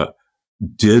Seneca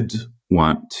did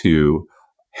want to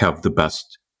have the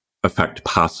best effect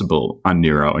possible on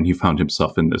Nero. And he found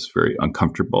himself in this very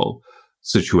uncomfortable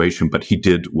situation, but he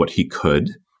did what he could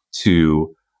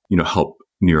to, help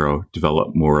Nero develop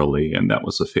morally, and that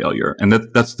was a failure. And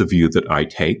that's the view that I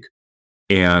take.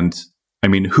 And I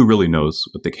mean, who really knows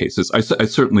what the case is? I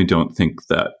certainly don't think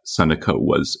that Seneca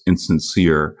was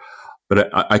insincere, but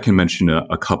I can mention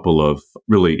a couple of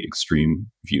really extreme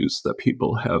views that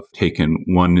people have taken.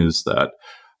 One is that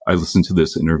I listened to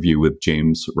this interview with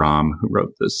James Rahm, who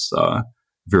wrote this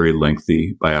very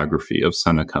lengthy biography of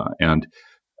Seneca. And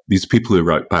these people who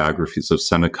write biographies of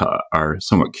Seneca are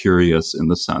somewhat curious in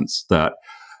the sense that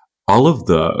all of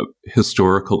the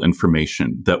historical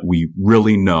information that we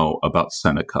really know about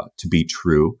Seneca to be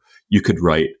true, you could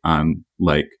write on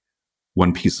like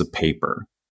one piece of paper.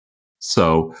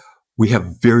 So we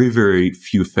have very, very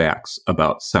few facts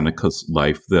about Seneca's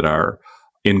life that are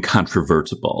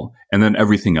incontrovertible. And then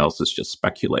everything else is just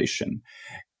speculation.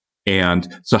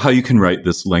 And so how you can write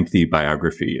this lengthy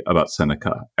biography about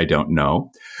Seneca, I don't know.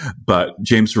 But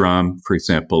James Rahm, for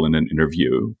example, in an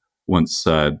interview once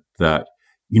said that,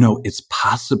 it's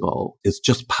possible, it's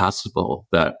just possible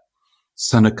that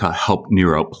Seneca helped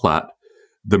Nero plot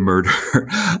the murder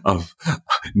of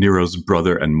Nero's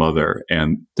brother and mother.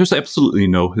 And there's absolutely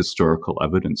no historical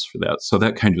evidence for that. So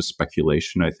that kind of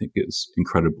speculation, I think, is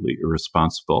incredibly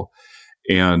irresponsible.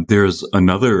 And there's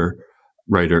another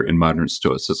writer in modern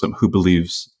Stoicism who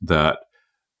believes that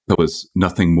there was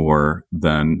nothing more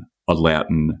than a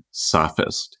Latin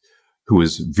sophist who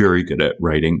was very good at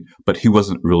writing, but he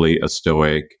wasn't really a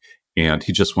Stoic, and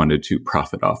he just wanted to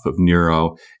profit off of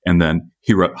Nero. And then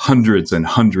he wrote hundreds and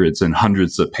hundreds and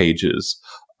hundreds of pages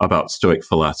about Stoic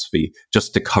philosophy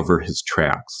just to cover his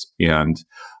tracks. And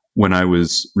when I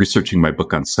was researching my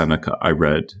book on Seneca, I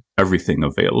read everything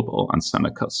available on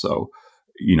Seneca. So,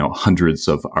 hundreds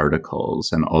of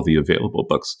articles and all the available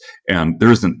books. And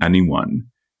there isn't anyone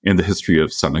in the history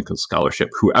of Seneca scholarship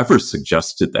who ever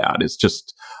suggested that. It's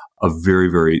just a very,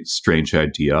 very strange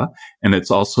idea. And it's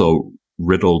also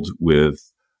riddled with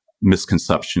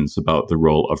misconceptions about the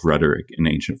role of rhetoric in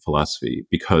ancient philosophy,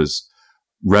 because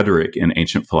rhetoric in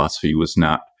ancient philosophy was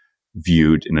not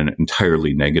viewed in an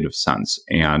entirely negative sense.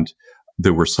 And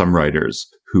there were some writers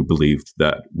who believed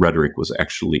that rhetoric was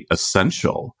actually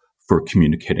essential for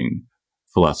communicating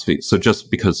philosophy. So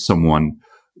just because someone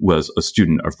was a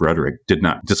student of rhetoric did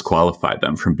not disqualify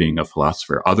them from being a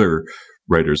philosopher. Other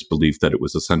writers believed that it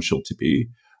was essential to be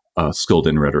skilled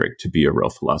in rhetoric to be a real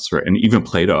philosopher. And even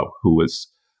Plato, who was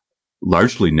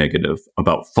largely negative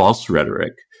about false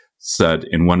rhetoric, said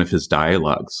in one of his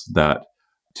dialogues that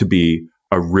to be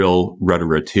a real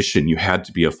rhetorician, you had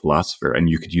to be a philosopher, and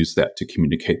you could use that to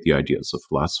communicate the ideas of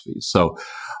philosophy. So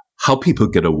how people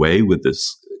get away with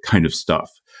this kind of stuff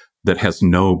that has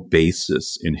no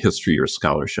basis in history or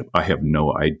scholarship, I have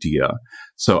no idea.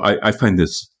 So I find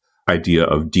this idea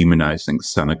of demonizing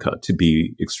Seneca to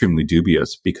be extremely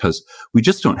dubious because we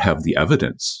just don't have the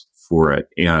evidence for it.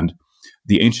 And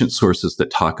the ancient sources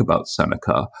that talk about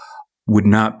Seneca would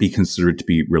not be considered to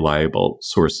be reliable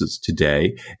sources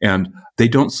today. And they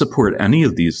don't support any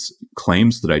of these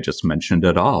claims that I just mentioned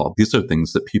at all. These are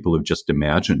things that people have just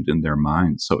imagined in their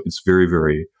minds. So it's very,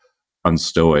 very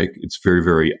unstoic. It's very,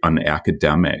 very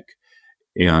unacademic.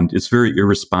 And it's very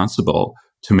irresponsible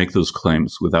to make those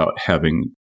claims without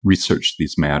having researched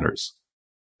these matters.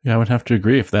 Yeah, I would have to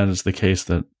agree if that is the case,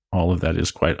 that all of that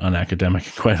is quite unacademic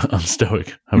and quite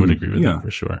unstoic. I would agree with that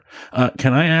for sure.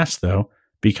 Can I ask, though,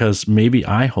 because maybe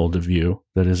I hold a view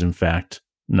that is in fact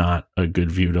not a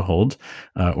good view to hold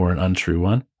or an untrue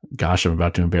one. Gosh, I'm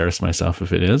about to embarrass myself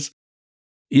if it is.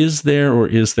 Is there or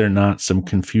is there not some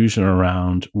confusion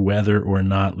around whether or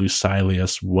not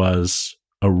Lucilius was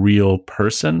a real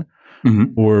person,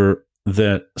 or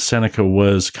that Seneca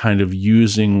was kind of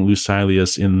using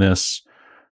Lucilius in this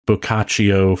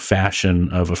Boccaccio fashion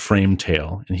of a frame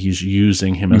tale, and he's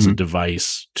using him as a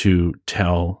device to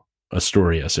tell a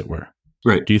story, as it were?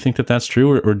 Right. Do you think that that's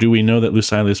true, or do we know that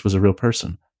Lucilius was a real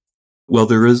person? Well,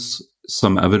 there is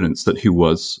some evidence that he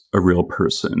was a real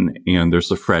person, and there's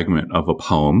a fragment of a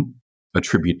poem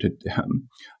attributed to him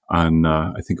on,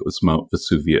 I think it was Mount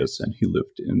Vesuvius, and he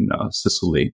lived in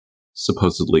Sicily,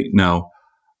 supposedly. Now,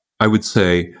 I would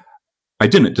say I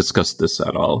didn't discuss this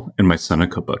at all in my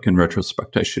Seneca book. In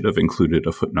retrospect, I should have included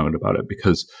a footnote about it,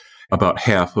 because about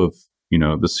half of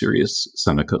the serious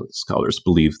Seneca scholars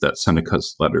believe that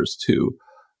Seneca's letters to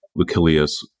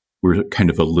Lucilius were kind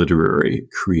of a literary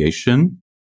creation,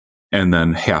 and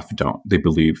then half don't. They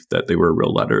believe that they were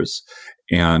real letters.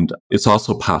 And it's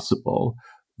also possible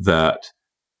that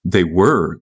they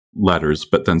were letters,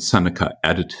 but then Seneca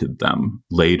edited them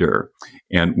later.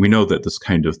 And we know that this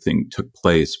kind of thing took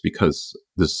place because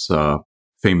this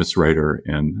famous writer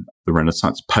in the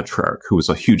Renaissance, Petrarch, who was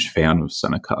a huge fan of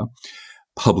Seneca,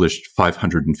 published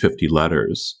 550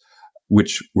 letters,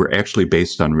 which were actually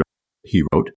based on real he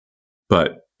wrote.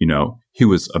 But, he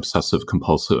was obsessive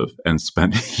compulsive and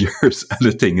spent years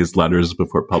editing his letters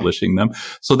before publishing them.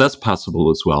 So that's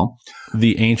possible as well.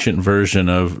 The ancient version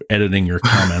of editing your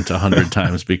comment 100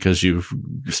 times because you've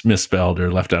misspelled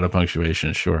or left out a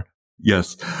punctuation, sure.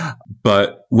 Yes.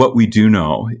 But what we do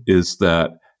know is that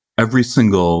every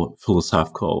single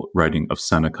philosophical writing of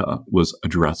Seneca was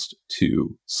addressed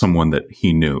to someone that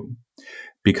he knew,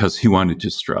 because he wanted to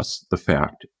stress the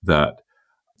fact that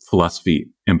philosophy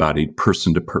embodied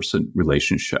person-to-person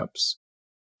relationships.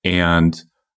 And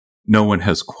no one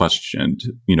has questioned,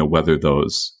 whether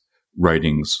those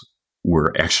writings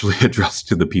were actually addressed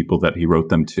to the people that he wrote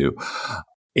them to.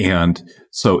 And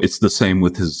so it's the same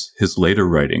with his later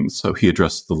writings. So he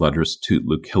addressed the letters to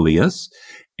Lucilius,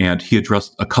 and he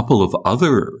addressed a couple of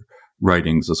other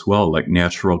writings as well, like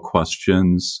Natural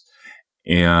Questions,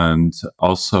 and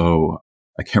also,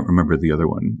 I can't remember the other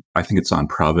one. I think it's On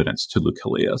Providence, to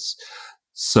Lucilius.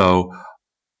 So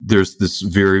there's this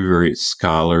very, very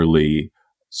scholarly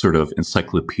sort of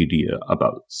encyclopedia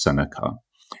about Seneca.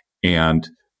 And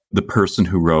the person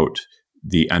who wrote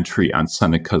the entry on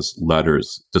Seneca's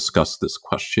letters discussed this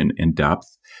question in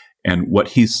depth. And what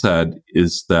he said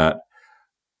is that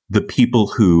the people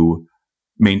who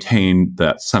maintained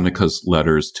that Seneca's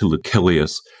letters to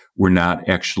Lucilius were not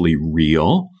actually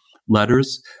real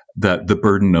letters, that the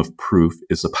burden of proof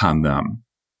is upon them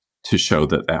to show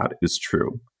that that is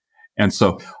true. And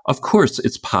so, of course,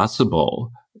 it's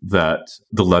possible that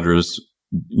the letters,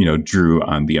 drew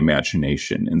on the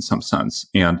imagination in some sense.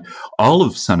 And all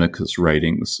of Seneca's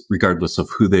writings, regardless of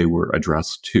who they were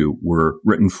addressed to, were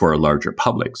written for a larger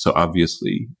public. So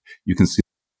obviously, you can see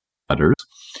letters.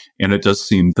 And it does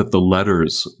seem that the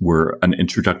letters were an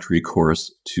introductory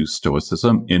course to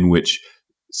Stoicism, in which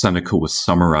Seneca was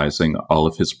summarizing all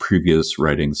of his previous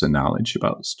writings and knowledge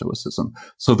about Stoicism.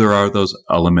 So there are those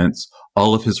elements.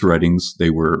 All of his writings, they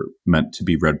were meant to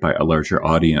be read by a larger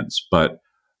audience. But,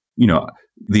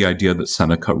 the idea that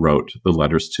Seneca wrote the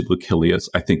letters to Lucilius,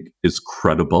 I think, is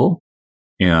credible.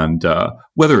 And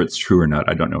whether it's true or not,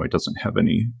 I don't know. It doesn't have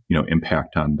any,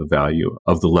 impact on the value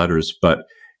of the letters. But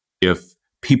if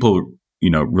people,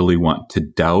 really want to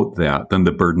doubt that, then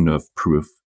the burden of proof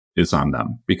is on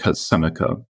them, because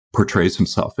Seneca portrays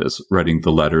himself as writing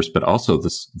the letters, but also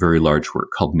this very large work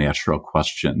called Natural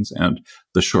Questions and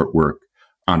the short work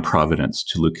on Providence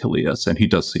to Lucilius. And he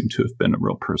does seem to have been a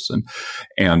real person.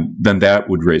 And then that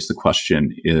would raise the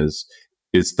question is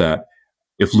that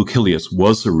if Lucilius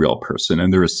was a real person,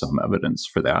 and there is some evidence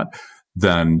for that,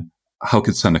 then how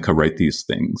could Seneca write these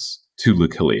things to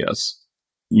Lucilius,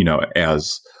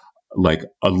 as like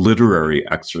a literary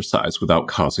exercise without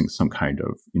causing some kind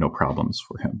of, problems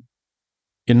for him?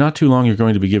 In not too long, you're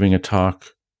going to be giving a talk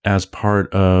as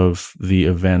part of the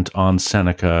event on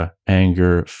Seneca,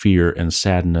 Anger, Fear, and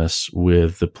Sadness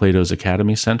with the Plato's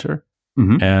Academy Center.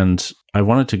 Mm-hmm. And I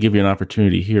wanted to give you an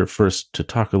opportunity here first to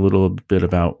talk a little bit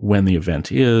about when the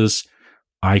event is.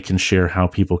 I can share how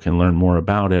people can learn more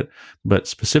about it, but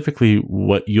specifically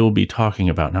what you'll be talking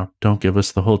about. Now, don't give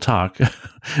us the whole talk.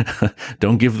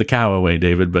 Don't give the cow away,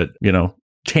 David, but,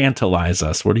 tantalize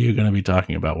us. What are you going to be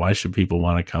talking about? Why should people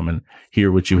want to come and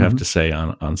hear what you have to say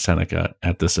on Seneca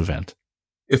at this event?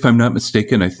 If I'm not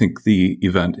mistaken, I think the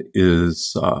event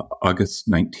is August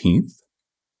 19th.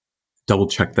 Double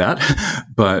check that.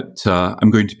 But I'm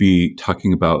going to be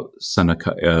talking about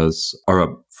Seneca as a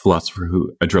philosopher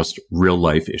who addressed real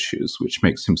life issues, which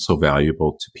makes him so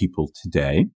valuable to people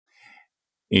today.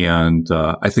 And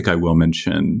I think I will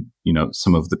mention,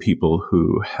 some of the people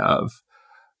who have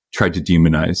tried to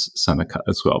demonize Seneca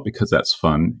as well, because that's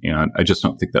fun. And I just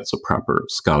don't think that's a proper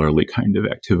scholarly kind of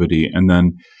activity. And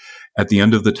then at the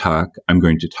end of the talk, I'm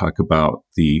going to talk about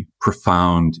the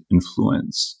profound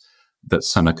influence that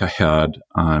Seneca had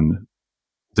on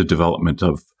the development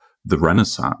of the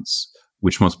Renaissance,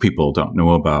 which most people don't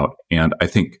know about. And I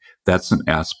think that's an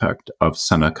aspect of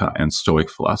Seneca and Stoic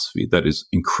philosophy that is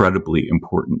incredibly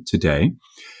important today,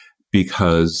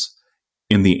 because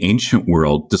in the ancient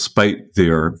world, despite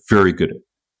their very good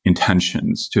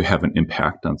intentions to have an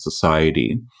impact on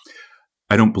society,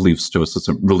 I don't believe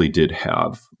Stoicism really did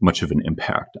have much of an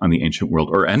impact on the ancient world,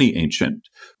 or any ancient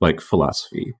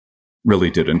philosophy really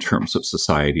did in terms of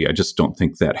society. I just don't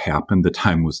think that happened. The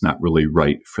time was not really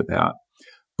right for that.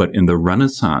 But in the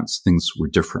Renaissance, things were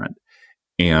different.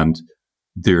 And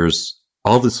there's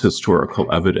all this historical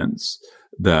evidence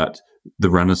that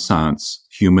the Renaissance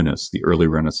humanists, the early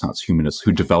Renaissance humanists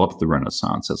who developed the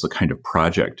Renaissance as a kind of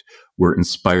project, were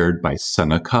inspired by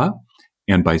Seneca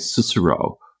and by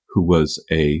Cicero, who was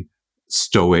a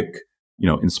Stoic,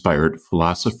 inspired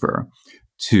philosopher,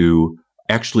 to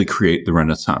actually create the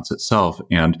Renaissance itself.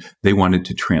 And they wanted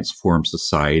to transform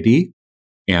society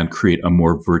and create a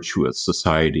more virtuous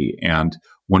society. And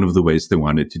one of the ways they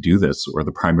wanted to do this, or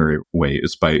the primary way,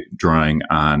 is by drawing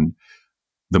on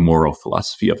the moral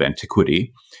philosophy of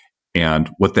antiquity. And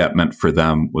what that meant for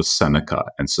them was Seneca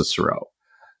and Cicero.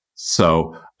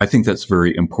 So I think that's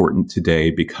very important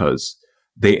today, because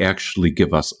they actually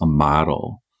give us a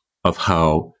model of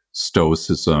how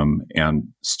Stoicism and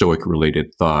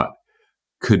Stoic-related thought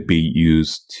could be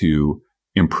used to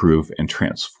improve and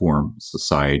transform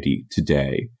society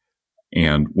today.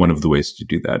 And one of the ways to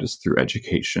do that is through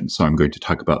education. So I'm going to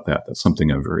talk about that. That's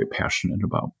something I'm very passionate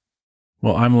about.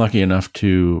 Well, I'm lucky enough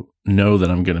to know that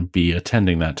I'm going to be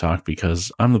attending that talk,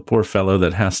 because I'm the poor fellow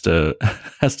that has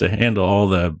to handle all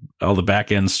the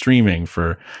back end streaming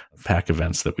for PAC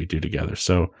events that we do together.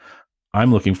 So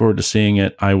I'm looking forward to seeing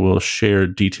it. I will share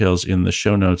details in the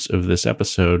show notes of this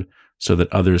episode so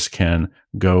that others can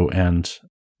go, and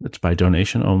it's by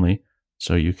donation only.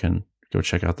 So you can go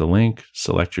check out the link,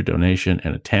 select your donation,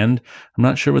 and attend. I'm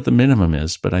not sure what the minimum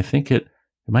is, but I think it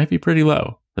might be pretty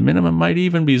low. The minimum might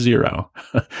even be $0,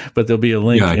 but there'll be a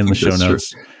link in the show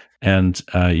notes, and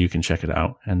you can check it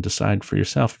out and decide for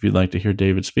yourself if you'd like to hear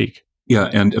David speak. Yeah,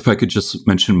 and if I could just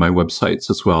mention my websites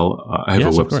as well. I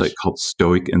have a website called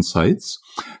Stoic Insights,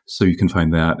 so you can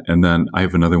find that. And then I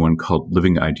have another one called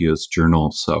Living Ideas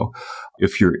Journal. So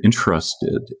if you're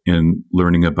interested in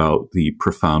learning about the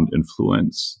profound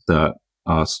influence that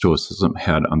Stoicism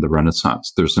had on the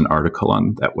Renaissance, there's an article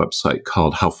on that website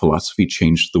called How Philosophy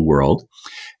Changed the World.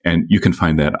 And you can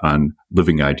find that on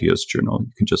Living Ideas Journal.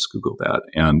 You can just Google that,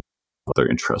 and other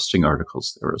interesting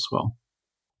articles there as well.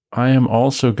 I am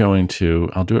also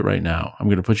I'll do it right now. I'm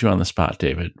going to put you on the spot,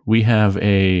 David. We have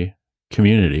a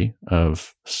community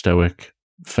of Stoic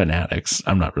fanatics.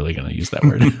 I'm not really going to use that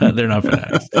word. They're not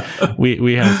fanatics.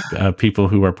 We have people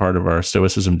who are part of our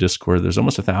Stoicism Discord. There's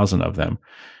almost 1,000 of them.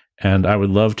 And I would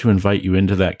love to invite you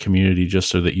into that community just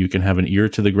so that you can have an ear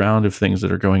to the ground of things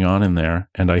that are going on in there.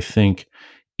 And I think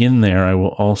in there, I will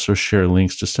also share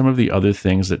links to some of the other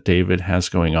things that David has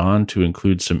going on, to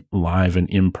include some live and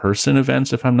in-person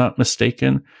events, if I'm not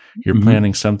mistaken. You're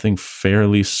planning something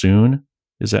fairly soon.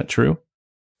 Is that true?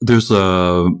 There's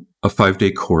a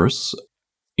 5-day course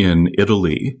in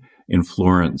Italy, in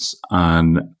Florence,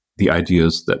 on the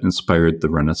ideas that inspired the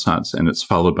Renaissance. And it's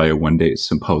followed by a 1-day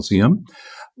symposium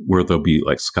where there'll be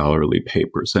like scholarly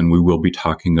papers. And we will be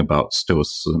talking about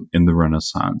Stoicism in the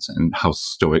Renaissance and how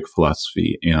Stoic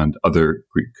philosophy and other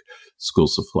Greek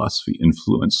schools of philosophy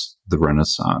influenced the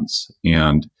Renaissance.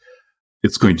 And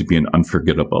it's going to be an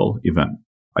unforgettable event.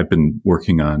 I've been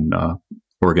working on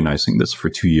organizing this for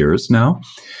 2 years now,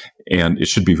 and it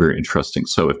should be very interesting.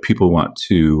 So if people want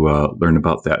to learn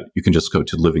about that, you can just go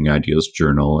to Living Ideas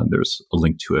Journal, and there's a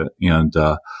link to it. And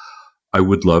I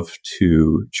would love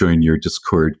to join your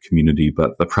Discord community,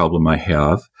 but the problem I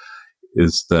have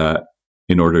is that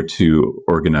in order to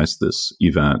organize this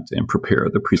event and prepare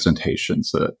the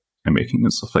presentations that I'm making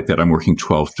and stuff like that, I'm working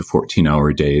 12 to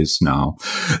 14-hour days now.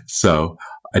 So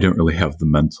I don't really have the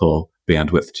mental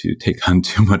bandwidth to take on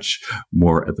too much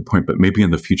more at the point, but maybe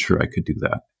in the future I could do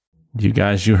that. You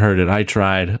guys, you heard it. I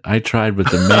tried,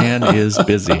 but the man is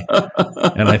busy.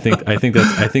 And I think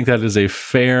that is a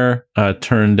fair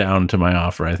turn down to my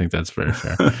offer. I think that's very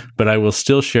fair. But I will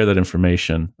still share that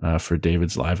information for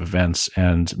David's live events,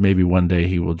 and maybe one day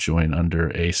he will join under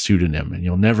a pseudonym, and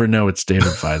you'll never know it's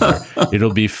David Fideler.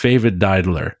 It'll be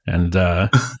Fideler, and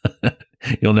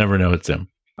you'll never know it's him.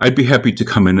 I'd be happy to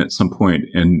come in at some point,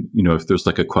 and if there's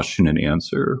like a question and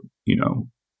answer,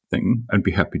 thing, I'd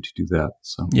be happy to do that.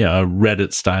 So yeah, a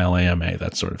Reddit style AMA,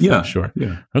 that sort of thing. Yeah, sure.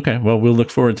 Yeah. Okay. Well, we'll look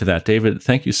forward to that. David,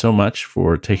 thank you so much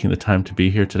for taking the time to be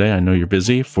here today. I know you're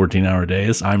busy, 14-hour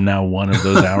days. I'm now one of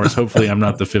those hours. Hopefully I'm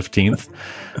not the 15th.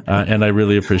 And I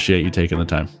really appreciate you taking the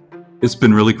time. It's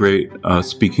been really great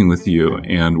speaking with you,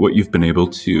 and what you've been able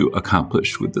to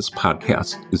accomplish with this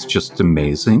podcast is just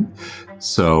amazing.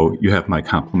 So you have my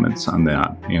compliments on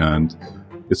that. And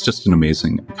it's just an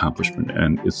amazing accomplishment,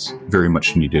 and it's very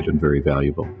much needed and very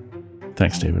valuable.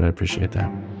 Thanks, David. I appreciate that.